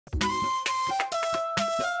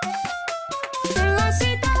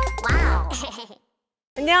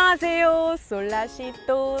안녕하세요,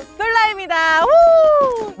 솔라시도 솔라입니다.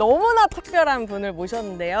 우! 너무나 특별한 분을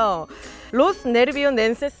모셨는데요. 로스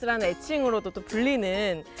네르비온넨세스라는 애칭으로도 또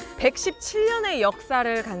불리는 117년의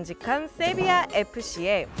역사를 간직한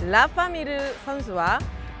세비야FC의 라파미르 선수와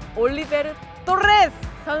올리베르 토레스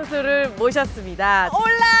선수를 모셨습니다.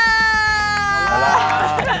 올라!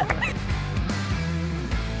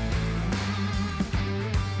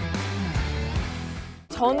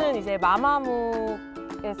 저는 이제 마마무의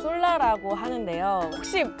솔라라고 하는데요.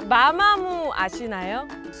 혹시 마마무 아시나요?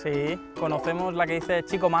 Sí, conocemos la que dice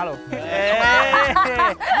chico malo.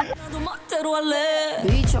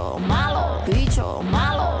 Bicho malo, bicho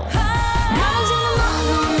malo.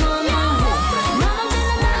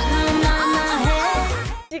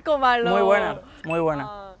 치코 말로. Muy buena, muy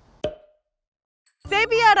buena.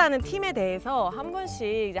 세비야라는 팀에 대해서 한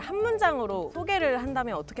분씩 이제 한 문장으로 소개를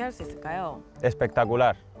한다면 어떻게 할 수 있을까요?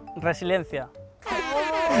 Espectacular. Resiliencia.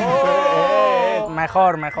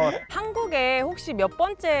 Mejor, mejor. 한국에 혹시 몇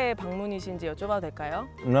번째 방문이신지 여쭤봐도 될까요?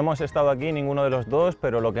 No hemos estado aquí ninguno de los dos,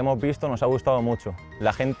 pero lo que hemos visto nos ha gustado mucho.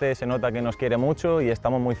 La gente se nota que nos quiere mucho y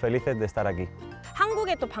estamos muy felices de estar aquí.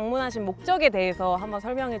 한국에 또 방문하신 목적에 대해서 한번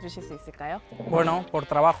설명해 주실 수 있을까요? Bueno, por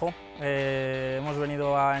trabajo. Hemos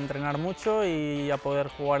venido a entrenar mucho y a poder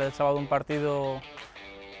jugar el sábado un partido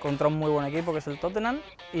contra un muy buen equipo que es el Tottenham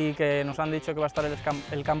y que nos han dicho que va a estar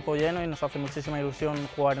el campo lleno y nos hace muchísima ilusión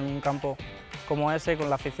jugar en un campo como ese con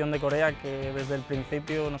la afición de Corea que desde el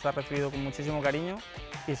principio nos ha recibido con muchísimo cariño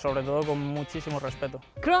y sobre todo con muchísimo respeto.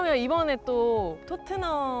 그러면 이번에 또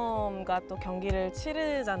토트넘과 또 경기를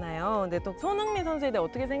치르잖아요. 근데 또 손흥민 선수에 대해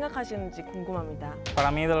어떻게 생각하시는지 궁금합니다. Para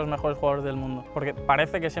mí de los mejores jugadores del mundo porque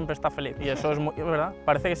parece que siempre está feliz y eso es muy, ¿verdad?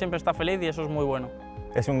 Parece que siempre está feliz y eso es muy bueno.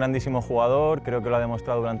 Es un grandísimo jugador, creo que lo ha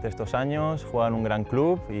demostrado durante estos años, juega en un gran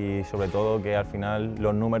club y sobre todo que al final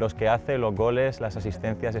los números que hace, los goles, las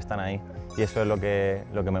asistencias están ahí y eso es lo que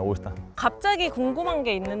me gusta. 갑자기 궁금한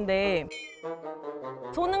게 있는데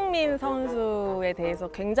손흥민 선수에 대해서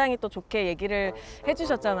굉장히 또 좋게 얘기를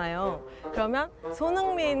해주셨잖아요. 그러면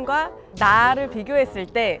손흥민과 나를 비교했을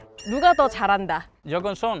때 누가 더 잘한다? Yo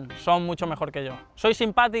con Son mucho mejor que yo. Soy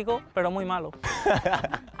simpático, pero muy malo.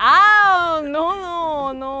 아,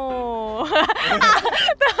 no.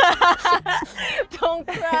 Don't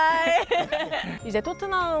cry. 이제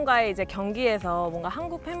토트넘과의 이제 경기에서 뭔가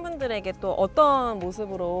한국 팬분들에게 또 어떤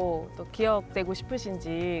모습으로 또 기억되고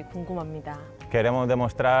싶으신지 궁금합니다. Queremos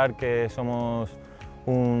demostrar que somos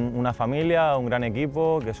una familia, un gran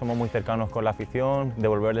equipo, que somos muy cercanos con la afición,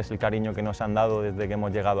 devolverles el cariño que nos han dado desde que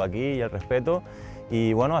hemos llegado aquí y el respeto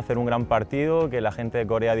y bueno, hacer un gran partido, que la gente de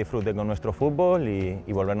Corea disfrute con nuestro fútbol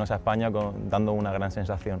y volvernos a España dando una gran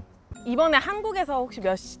sensación. 이번에 한국에서 혹시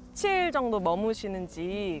며칠 정도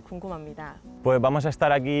머무시는지 궁금합니다. Pues vamos a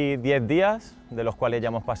estar aquí 10 días, de los cuales ya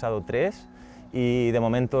hemos pasado 3 y de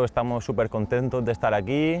momento estamos súper contentos de estar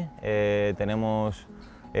aquí, tenemos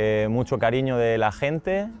mucho cariño de la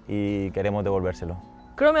gente y queremos devolvérselo.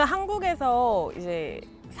 그러면 한국에서 이제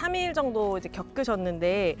 3일 정도 이제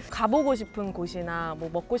겪으셨는데 가보고 싶은 곳이나 뭐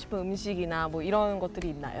먹고 싶은 음식이나 뭐 이런 것들이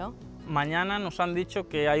있나요? Mañana nos han dicho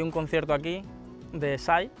que hay un concierto aquí de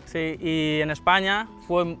Psy, sí, y en España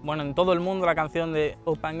fue, bueno, en todo el mundo la canción de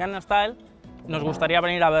Open Gangnam Style, nos gustaría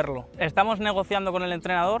venir a verlo. Estamos negociando con el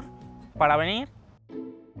entrenador para venir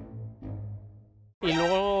y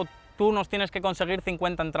luego tú nos tienes que conseguir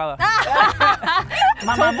 50 entradas.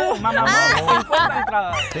 Mamamoo, 50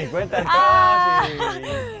 entradas. 50 entradas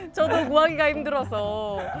저도 구하기가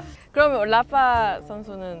힘들어서. 그러면 라파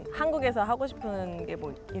선수는 한국에서 하고 싶은 게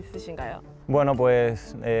뭐 있으신가요? Bueno,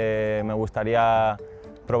 pues me gustaría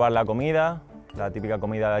probar la comida, la típica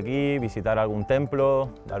comida de aquí, visitar algún templo,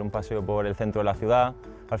 dar un paseo por el centro de la ciudad.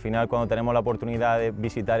 Al final, cuando tenemos la oportunidad de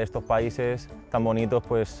visitar estos países tan bonitos,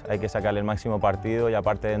 pues hay que sacarle el máximo partido y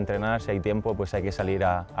aparte de entrenar, si hay tiempo, pues hay que salir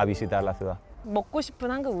a visitar la ciudad. 먹고 싶은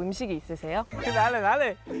한국 음식이 있으세요?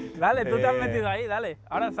 Dale, tú te has metido ahí, dale,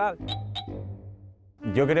 ahora sal.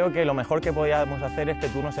 Yo creo que lo mejor que podíamos hacer es que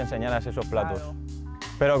tú nos enseñaras esos platos, Claro.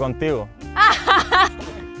 pero contigo.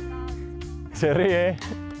 Se ríe.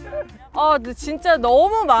 근데 진짜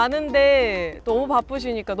너무 많은데 너무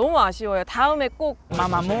바쁘시니까 너무 아쉬워요. 다음에 꼭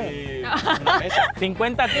Mamamoo.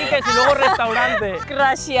 50 tickets y luego restaurante.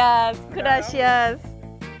 Gracias.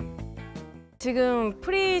 지금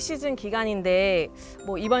프리시즌 기간인데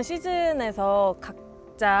뭐 이번 시즌에서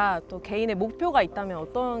각자 또 개인의 목표가 있다면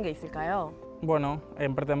어떤 게 있을까요? Bueno,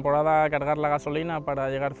 en pretemporada cargar la gasolina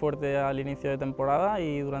para llegar fuerte al inicio de temporada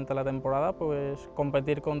y durante la temporada pues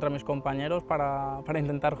competir contra mis compañeros para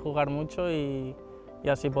intentar jugar mucho y y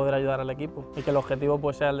así poder ayudar al equipo y que el objetivo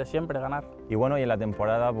pues sea el de siempre, ganar. Y bueno, y en la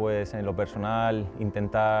temporada, pues en lo personal,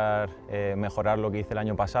 intentar mejorar lo que hice el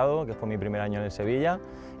año pasado, que fue mi primer año en el Sevilla,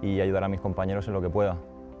 y ayudar a mis compañeros en lo que pueda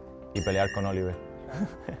y pelear con Oliver.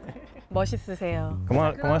 멋있으세요.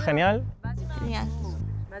 ¿Cómo es genial? 그냥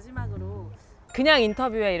마지막으로 그냥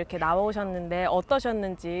인터뷰에 이렇게 나오셨는데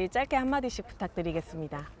어떠셨는지 짧게 한마디씩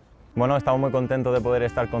부탁드리겠습니다. Bueno, estamos muy contentos de poder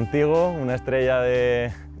estar contigo, una estrella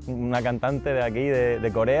una cantante de aquí,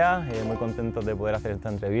 de Corea, muy contentos de poder hacer esta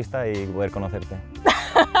entrevista y poder conocerte.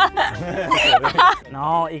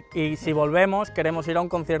 No, y si volvemos queremos ir a un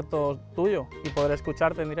concierto tuyo y poder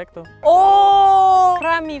escucharte en directo. 오!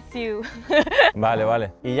 Promise you. Vale,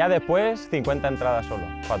 vale. Y ya después 50 entradas solo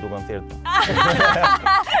para tu concierto.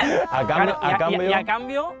 Y a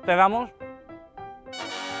cambio te damos...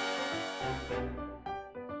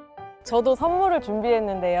 저도 선물을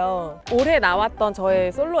준비했는데요. 올해 나왔던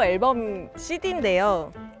저의 솔로 앨범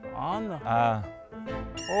CD인데요. Anda. Ah,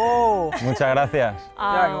 Oh, muchas gracias.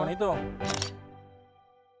 ya, qué bonito.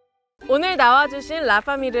 오늘 나와주신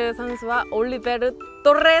라파미르 선수와 올리베르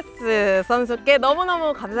토레스 선수께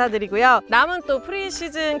너무너무 감사드리고요. 남은 또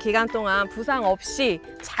프리시즌 기간 동안 부상 없이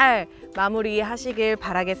잘 마무리하시길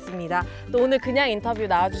바라겠습니다. 또 오늘 그냥 인터뷰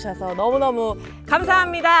나와주셔서 너무너무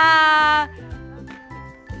감사합니다.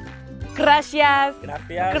 Gracias.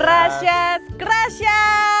 Gracias. Gracias. Gracias.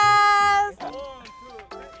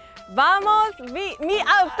 Vamos,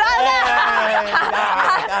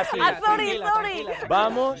 sorry.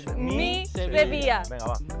 Vamos, Mi Sevilla. Venga,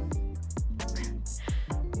 va.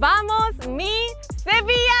 Vamos, mi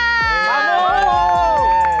Sevilla.